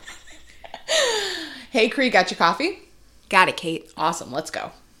Hey, Cree, got your coffee? Got it, Kate. Awesome, let's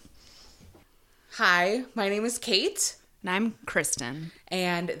go. Hi, my name is Kate. And I'm Kristen.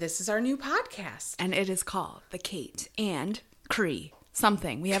 And this is our new podcast. And it is called The Kate and Cree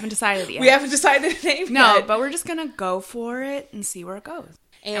something. We haven't decided yet. We haven't decided a name No, yet. but we're just going to go for it and see where it goes.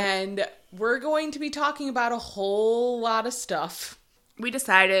 And we're going to be talking about a whole lot of stuff. We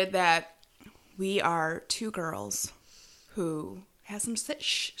decided that we are two girls who have some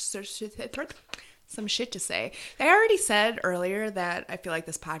shit to say. I already said earlier that I feel like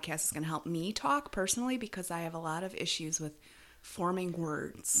this podcast is going to help me talk personally because I have a lot of issues with forming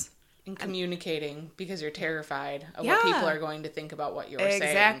words. And communicating because you're terrified of Yeah. what people are going to think about what you're saying.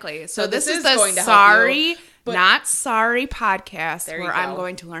 Exactly. So this is going the to help sorry, you, but not sorry podcast There you where go. I'm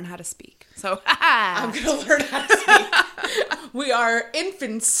going to learn how to speak. So I'm going to learn how to speak. We are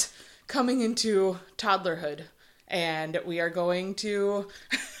infants coming into toddlerhood, and we are going to...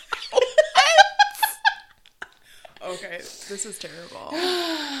 Okay, this is terrible.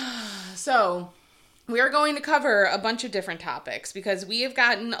 So, we are going to cover a bunch of different topics because we have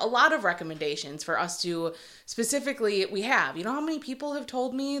gotten a lot of recommendations for us to specifically, you know how many people have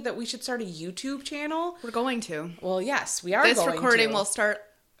told me that we should start a YouTube channel? We're going to. Well, yes, we are This going recording to. will start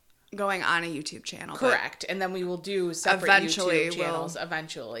going on a YouTube channel. Correct. And then we will do separate Eventually YouTube channels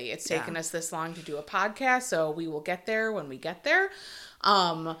eventually. It's taken Yeah. us this long to do a podcast, so we will get there when we get there.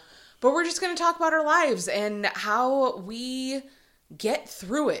 But we're just going to talk about our lives and how we get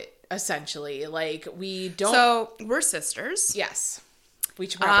through it, essentially. Like, we don't... So, we're sisters. Yes. We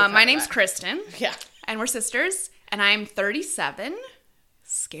should probably cover my name's that. Kristen. Yeah. And we're sisters. And I'm 37.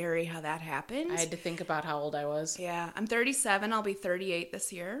 Scary how that happened. I had to think about how old I was. Yeah, I'm 37. I'll be 38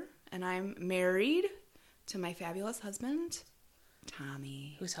 this year. And I'm married to my fabulous husband,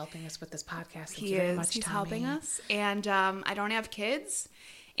 Tommy. Who's helping us with this podcast. Thank He you very is. much, He's Tommy. helping us. And I don't have kids.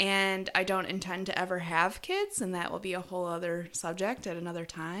 And I don't intend to ever have kids. And that will be a whole other subject at another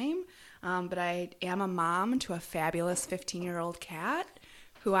time. But I am a mom to a fabulous 15-year-old cat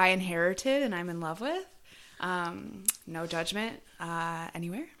who I inherited and I'm in love with. No judgment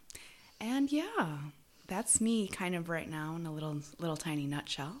anywhere. And yeah, that's me kind of right now in a little tiny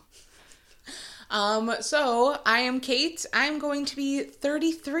nutshell. So I am Kate. I'm going to be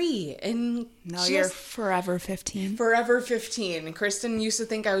 33 and No, you're forever 15. forever 15. Kristen used to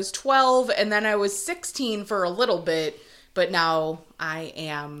think I was 12 and then I was 16 for a little bit, but now I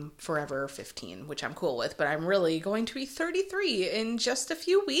am forever 15, which I'm cool with, but I'm really going to be 33 in just a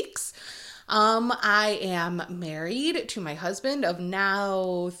few weeks. I am married to my husband of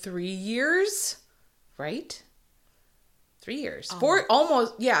now 3 years, right? 3 years.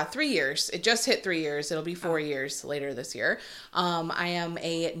 3 years. It just hit 3 years. It'll be 4 years later this year. I am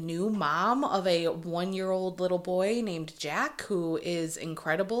a new mom of a 1-year-old little boy named Jack, who is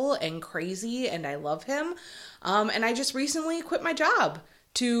incredible and crazy, and I love him. And I just recently quit my job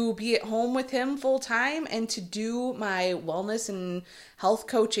to be at home with him full time and to do my wellness and health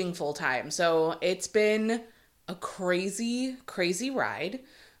coaching full time. So it's been a crazy, crazy ride.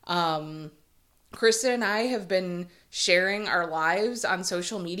 Krista and I have been sharing our lives on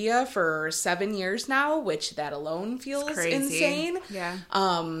social media for 7 years now, which that alone feels insane. Yeah.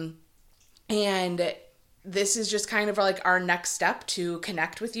 And this is just kind of like our next step to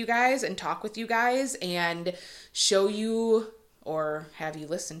connect with you guys and talk with you guys and show you or have you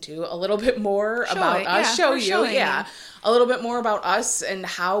listen to a little bit more about us. Show you. A little bit more about us and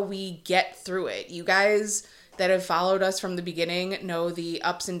how we get through it. You guys that have followed us from the beginning know the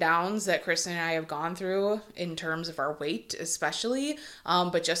ups and downs that Kristen and I have gone through in terms of our weight especially,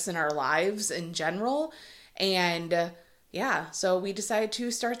 but just in our lives in general. And so we decided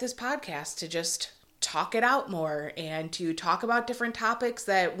to start this podcast to just talk it out more and to talk about different topics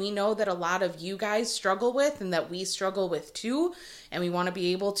that we know that a lot of you guys struggle with and that we struggle with too. And we want to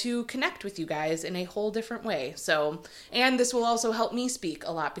be able to connect with you guys in a whole different way. So, and this will also help me speak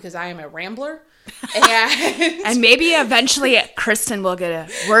a lot because I am a rambler. And maybe eventually Kristen will get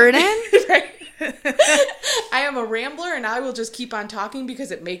a word in. Right. I am a rambler and I will just keep on talking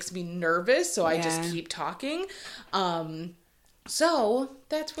because it makes me nervous. So I just keep talking. So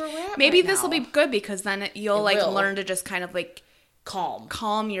that's where we're at. Maybe right this will now. be good because then you'll will. learn to just kind of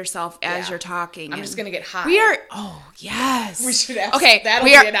calm yourself as you're talking. I'm just going to get high. Yes. We should have, okay, that'll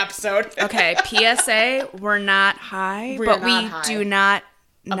be an episode. Okay, PSA, we're not high, We're but not we high. do not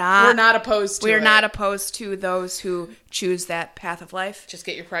we're not opposed to We're it. not opposed to those who choose that path of life. Just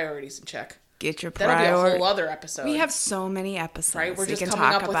get your priorities in check. Get your That'll priority. be a whole other episode. We have so many episodes. Right? We're we just can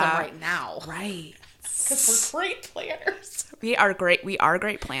coming talk up with about. them right now. Right. Because we're great planners. We are great. We are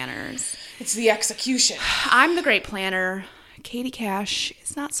great planners. It's the execution. I'm the great planner. Katie Cash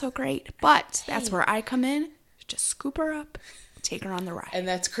is not so great, but that's where I come in. Just scoop her up, take her on the ride. And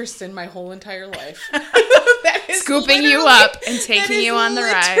that's Kristen my whole entire life. That is Scooping you up and taking you on the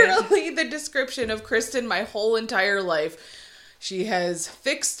ride. Literally the description of Kristen my whole entire life. She has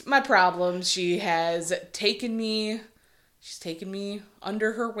fixed my problems. She has taken me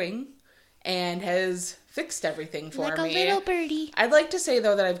under her wing and has fixed everything for me. Like a little birdie. I'd like to say,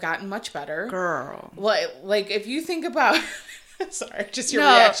 though, that I've gotten much better. Girl. Like if you think about... Sorry, just your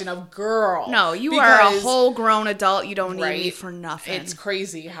reaction of girl. No, you are a whole grown adult. You don't need me for nothing. It's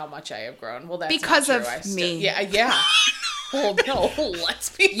crazy how much I have grown. Well, that's because not of true. me. Yeah. Well, no, let's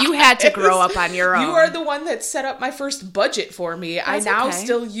be You had to grow up on your own. You are the one that set up my first budget for me. That's I now okay.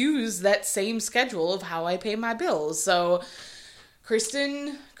 still use that same schedule of how I pay my bills. So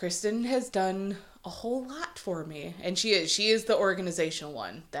Kristen has done a whole lot for me. And she is the organizational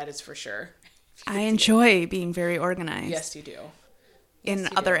one. That is for sure. I enjoy being very organized. Yes, you do. In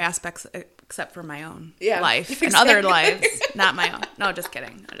other aspects, except for my own Yeah, life. exactly. And other lives, not my own. No, just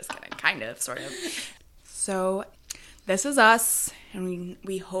kidding. Kind of, sort of. So, this is us, and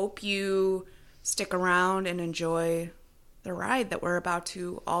we hope you stick around and enjoy the ride that we're about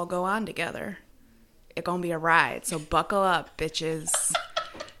to all go on together. It's gonna be a ride, so buckle up, bitches.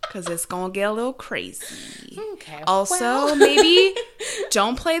 Because it's going to get a little crazy. Okay. Also, maybe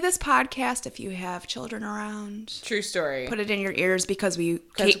don't play this podcast if you have children around. True story. Put it in your ears because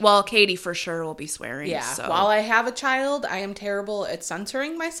Katie for sure will be swearing. Yeah. So. While I have a child, I am terrible at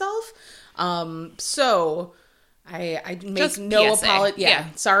censoring myself. So I make Just no PSA. apology. Yeah.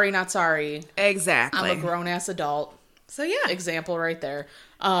 Sorry, not sorry. Exactly. I'm a grown-ass adult. So, yeah. Example right there.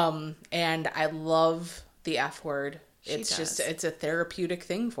 And I love the F word. It's a therapeutic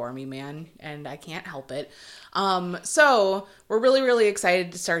thing for me, man, and I can't help it. So we're really, really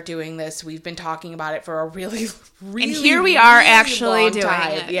excited to start doing this. We've been talking about it for a really, really, and here we are really actually long doing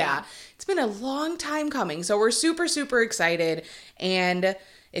time. it. Yeah. It's been a long time coming. So we're super, super excited. And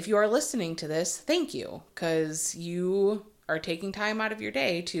if you are listening to this, thank you, because you are taking time out of your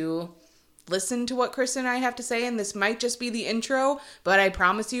day to listen to what Kristen and I have to say. And this might just be the intro, but I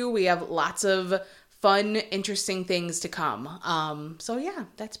promise you we have lots of fun, interesting things to come. So yeah,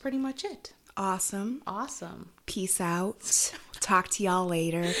 that's pretty much it. Awesome. Peace out. Talk to y'all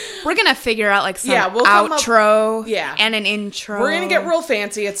later. We're going to figure out like some we'll outro up, and an intro. We're going to get real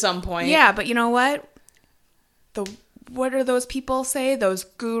fancy at some point. Yeah, but you know what? What do those people say? Those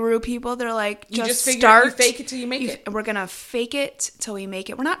guru people? They're like, you just figure start. You fake it till you make it. We're going to fake it till we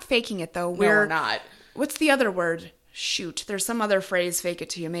make it. We're not faking it though. We're not. What's the other word? Shoot, there's some other phrase, fake it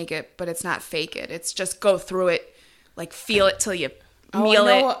till you make it, but it's not fake it. It's just go through it, like feel it till you meal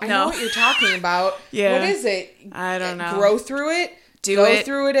it. I know what you're talking about. Yeah. What is it? I don't know. Grow through it? Go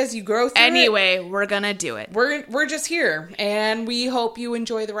through it as you grow through it? Anyway, we're going to do it. We're just here, and we hope you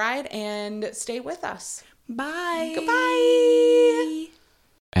enjoy the ride and stay with us. Bye. Goodbye.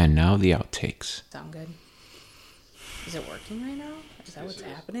 And now the outtakes. Sound good? Is it working right now? Is that what's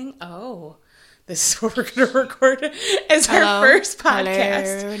happening? Oh. This is what we're going to record as our first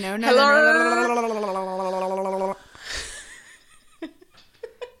podcast. Hello.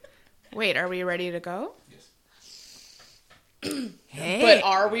 Wait, are we ready to go? Yes. Hey. But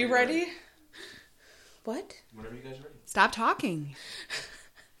are we ready? What? Whenever you guys are ready. Stop talking.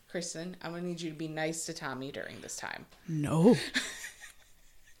 Kristen, I'm going to need you to be nice to Tommy during this time. No.